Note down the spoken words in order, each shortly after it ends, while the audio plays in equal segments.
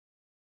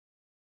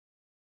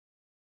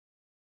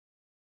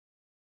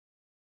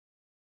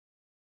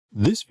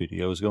This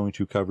video is going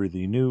to cover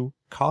the new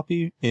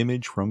Copy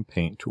Image from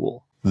Paint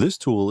tool. This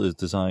tool is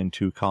designed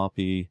to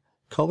copy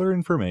color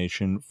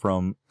information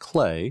from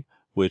clay,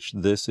 which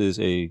this is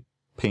a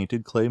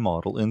painted clay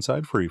model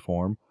inside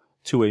Freeform,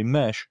 to a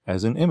mesh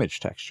as an image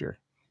texture.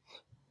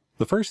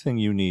 The first thing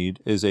you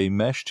need is a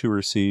mesh to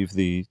receive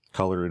the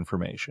color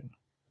information.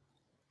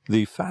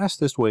 The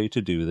fastest way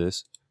to do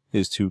this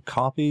is to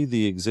copy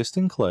the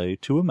existing clay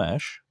to a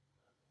mesh,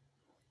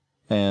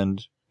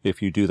 and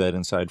if you do that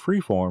inside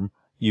Freeform,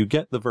 you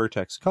get the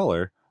vertex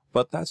color,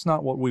 but that's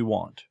not what we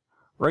want.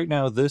 Right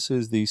now, this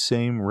is the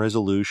same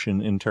resolution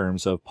in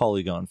terms of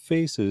polygon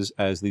faces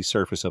as the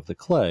surface of the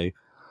clay,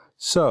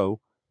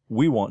 so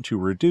we want to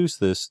reduce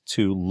this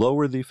to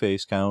lower the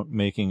face count,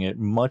 making it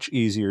much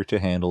easier to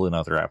handle in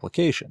other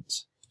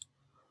applications.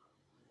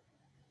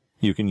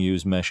 You can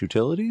use Mesh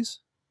Utilities,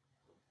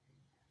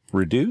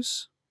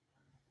 Reduce,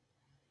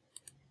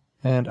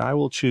 and I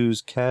will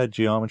choose CAD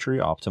Geometry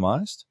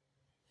Optimized.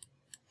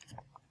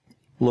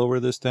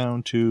 Lower this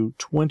down to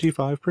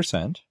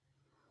 25%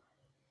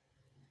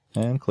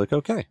 and click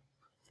OK.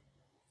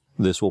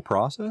 This will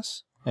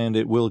process and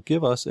it will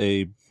give us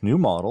a new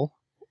model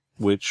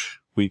which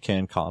we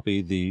can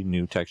copy the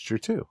new texture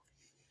to.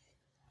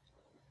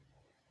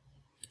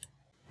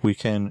 We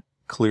can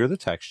clear the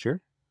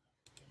texture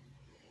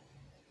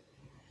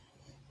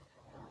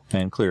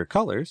and clear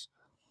colors.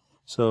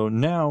 So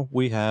now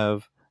we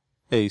have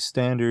a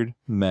standard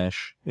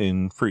mesh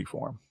in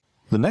Freeform.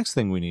 The next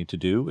thing we need to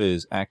do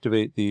is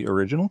activate the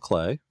original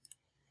clay,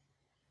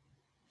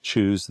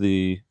 choose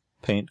the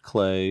Paint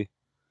Clay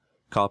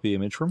Copy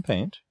Image from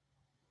Paint,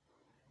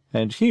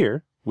 and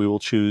here we will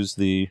choose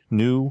the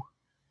new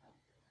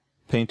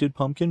Painted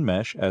Pumpkin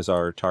Mesh as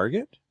our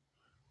target.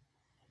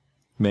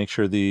 Make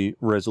sure the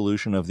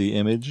resolution of the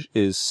image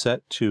is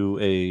set to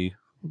a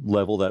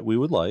level that we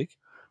would like.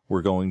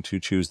 We're going to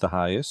choose the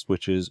highest,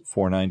 which is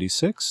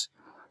 496.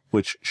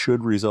 Which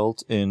should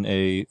result in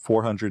a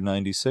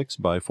 496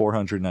 by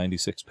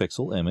 496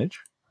 pixel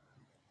image,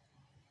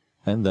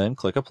 and then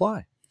click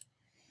Apply.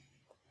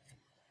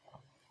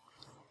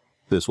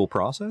 This will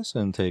process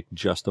and take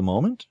just a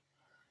moment,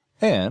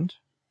 and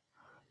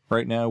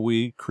right now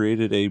we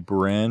created a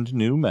brand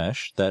new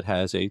mesh that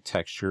has a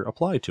texture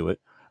applied to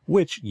it,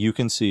 which you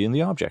can see in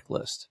the object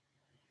list.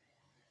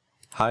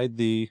 Hide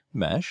the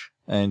mesh,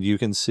 and you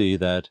can see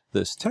that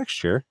this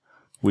texture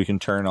we can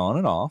turn on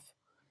and off.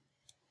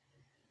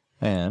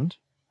 And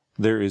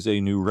there is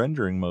a new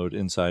rendering mode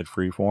inside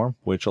Freeform,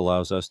 which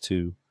allows us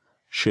to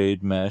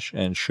shade mesh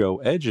and show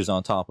edges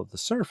on top of the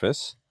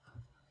surface.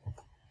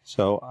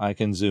 So I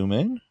can zoom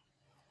in.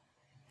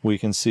 We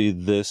can see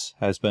this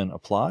has been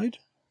applied.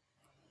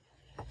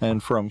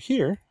 And from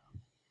here,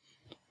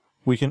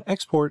 we can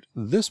export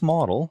this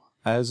model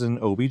as an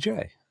OBJ.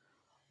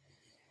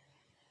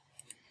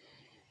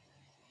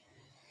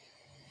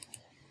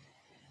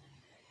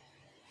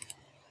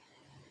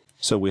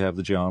 So we have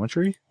the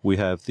geometry, we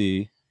have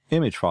the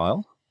image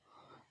file,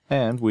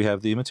 and we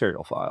have the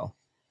material file.